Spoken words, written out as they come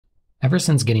Ever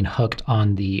since getting hooked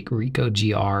on the Ricoh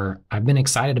GR, I've been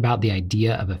excited about the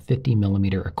idea of a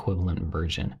 50mm equivalent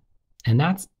version. And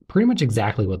that's pretty much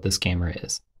exactly what this camera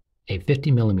is, a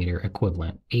 50mm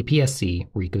equivalent APS-C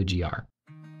Ricoh GR.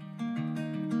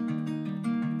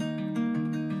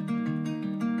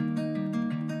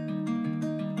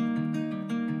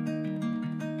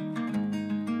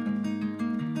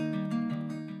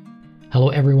 Hello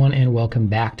everyone and welcome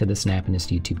back to the Snappiness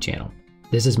YouTube channel.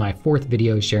 This is my fourth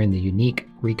video sharing the unique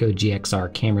Ricoh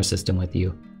GXR camera system with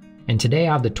you. And today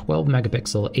I have the 12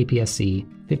 megapixel APS-C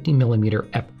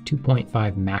 50mm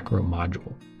f2.5 macro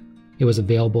module. It was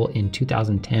available in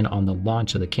 2010 on the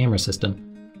launch of the camera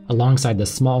system, alongside the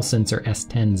small sensor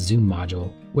S10 zoom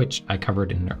module, which I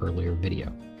covered in an earlier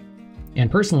video.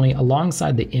 And personally,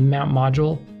 alongside the in-mount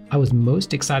module, I was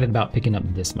most excited about picking up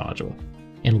this module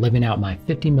and living out my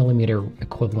 50mm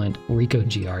equivalent Ricoh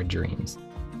GR dreams.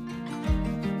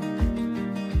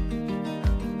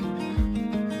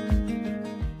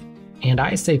 And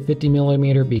I say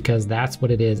 50mm because that's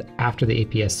what it is after the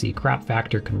APS-C crop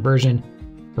factor conversion,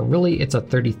 but really it's a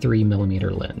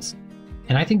 33mm lens.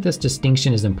 And I think this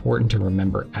distinction is important to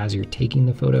remember as you're taking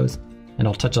the photos, and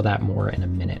I'll touch on that more in a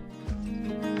minute.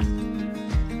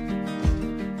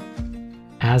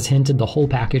 As hinted, the whole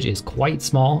package is quite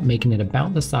small, making it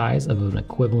about the size of an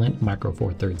equivalent Micro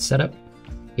Four Thirds setup.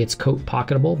 It's coat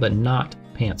pocketable, but not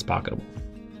pants pocketable.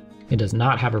 It does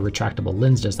not have a retractable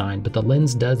lens design, but the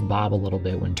lens does bob a little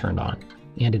bit when turned on,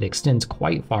 and it extends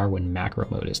quite far when macro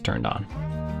mode is turned on.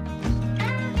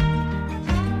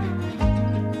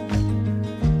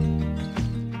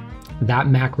 That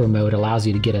macro mode allows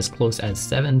you to get as close as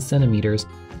 7 centimeters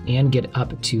and get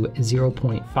up to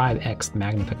 0.5x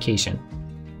magnification,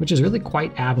 which is really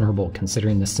quite admirable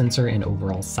considering the sensor and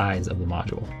overall size of the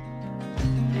module.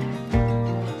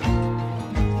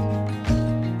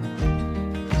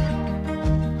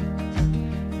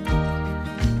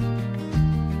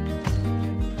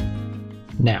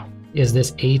 Now, is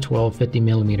this A12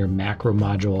 50mm macro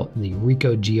module the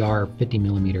Ricoh GR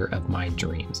 50mm of my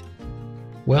dreams?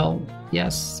 Well,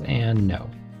 yes and no,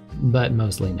 but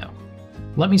mostly no.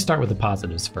 Let me start with the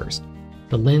positives first.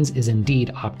 The lens is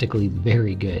indeed optically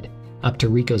very good, up to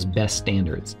Ricoh's best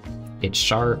standards. It's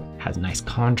sharp, has nice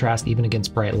contrast even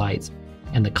against bright lights,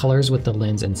 and the colors with the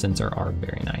lens and sensor are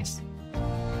very nice.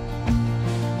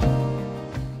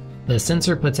 The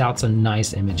sensor puts out some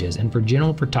nice images, and for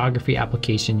general photography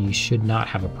application, you should not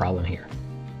have a problem here.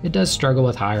 It does struggle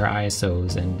with higher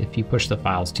ISOs and if you push the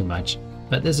files too much,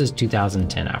 but this is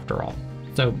 2010 after all,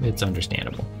 so it's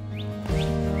understandable.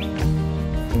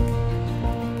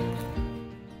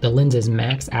 The lens's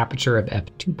max aperture of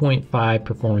f2.5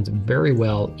 performs very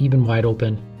well, even wide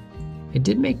open. It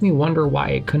did make me wonder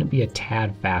why it couldn't be a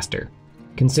tad faster,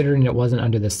 considering it wasn't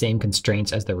under the same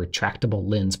constraints as the retractable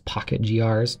lens pocket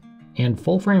GRs, and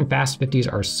full-frame fast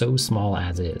 50s are so small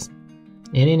as is.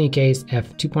 In any case,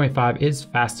 f2.5 is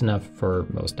fast enough for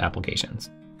most applications.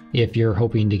 If you're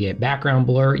hoping to get background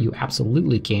blur, you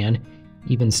absolutely can,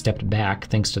 even stepped back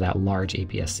thanks to that large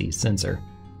APS-C sensor.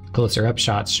 Closer up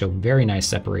shots show very nice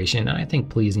separation and I think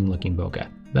pleasing looking bokeh,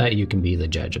 but you can be the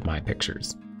judge of my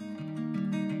pictures.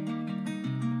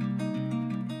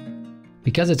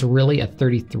 Because it's really a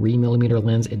 33mm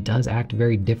lens, it does act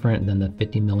very different than the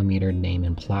 50mm name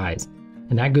implies,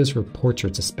 and that goes for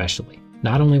portraits especially.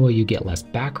 Not only will you get less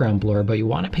background blur, but you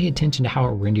want to pay attention to how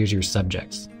it renders your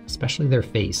subjects, especially their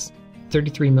face.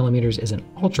 33mm isn't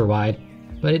ultra wide,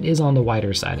 but it is on the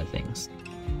wider side of things.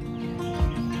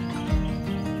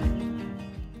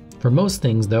 For most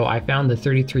things though, I found the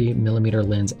 33mm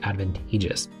lens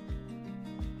advantageous.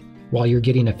 While you're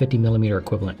getting a 50mm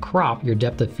equivalent crop, your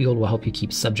depth of field will help you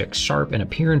keep subjects sharp and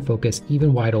appear in focus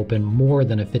even wide open more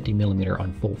than a 50mm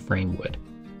on full frame would,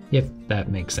 if that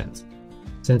makes sense.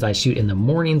 Since I shoot in the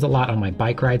mornings a lot on my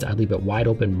bike rides, I leave it wide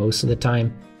open most of the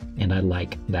time, and I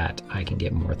like that I can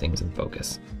get more things in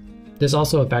focus. This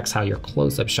also affects how your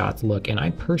close-up shots look, and I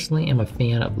personally am a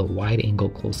fan of the wide-angle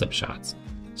close-up shots,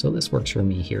 so this works for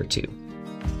me here too.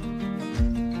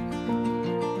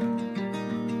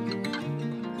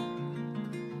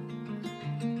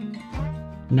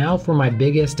 Now for my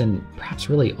biggest and perhaps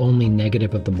really only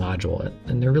negative of the module,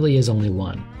 and there really is only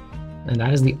one, and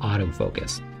that is the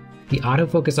autofocus. The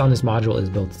autofocus on this module is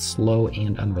both slow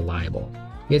and unreliable.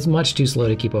 It's much too slow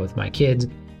to keep up with my kids,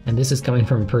 and this is coming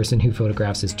from a person who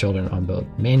photographs his children on both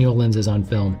manual lenses on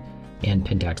film and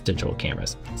Pentax digital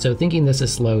cameras. So thinking this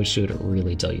is slow should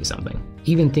really tell you something.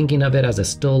 Even thinking of it as a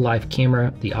still life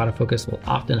camera, the autofocus will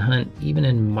often hunt even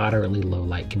in moderately low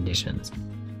light conditions.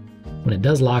 When it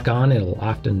does lock on, it'll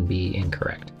often be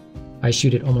incorrect. I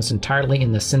shoot it almost entirely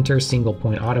in the center single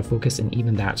point autofocus, and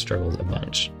even that struggles a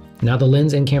bunch. Now the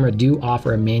lens and camera do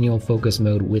offer a manual focus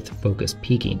mode with focus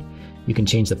peaking. You can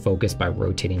change the focus by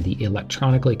rotating the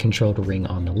electronically controlled ring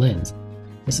on the lens.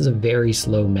 This is a very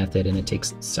slow method and it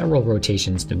takes several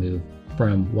rotations to move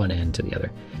from one end to the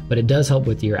other, but it does help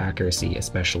with your accuracy,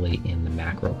 especially in the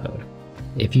macro mode.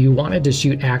 If you wanted to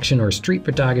shoot action or street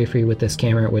photography with this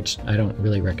camera, which I don't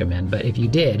really recommend, but if you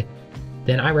did,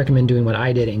 then I recommend doing what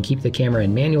I did and keep the camera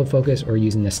in manual focus or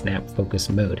using the snap focus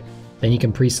mode. Then you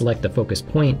can pre-select the focus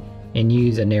point and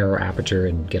use a narrow aperture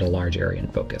and get a large area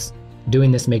in focus.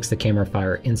 Doing this makes the camera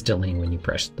fire instantly when you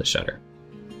press the shutter.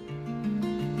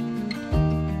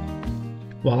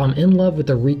 While I'm in love with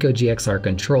the Ricoh GXR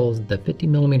controls, the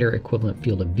 50mm equivalent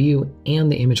field of view,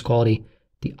 and the image quality,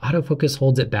 the autofocus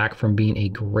holds it back from being a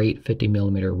great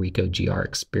 50mm Ricoh GR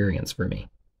experience for me.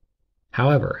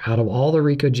 However, out of all the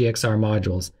Ricoh GXR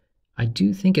modules, I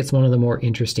do think it's one of the more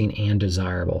interesting and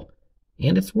desirable,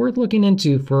 and it's worth looking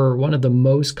into for one of the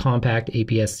most compact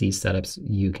APS-C setups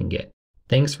you can get.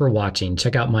 Thanks for watching.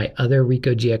 Check out my other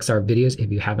Ricoh GXR videos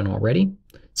if you haven't already.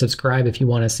 Subscribe if you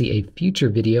want to see a future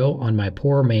video on my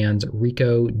poor man's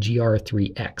Ricoh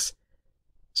GR3X.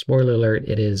 Spoiler alert,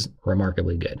 it is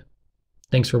remarkably good.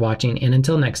 Thanks for watching, and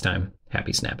until next time,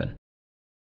 happy snapping.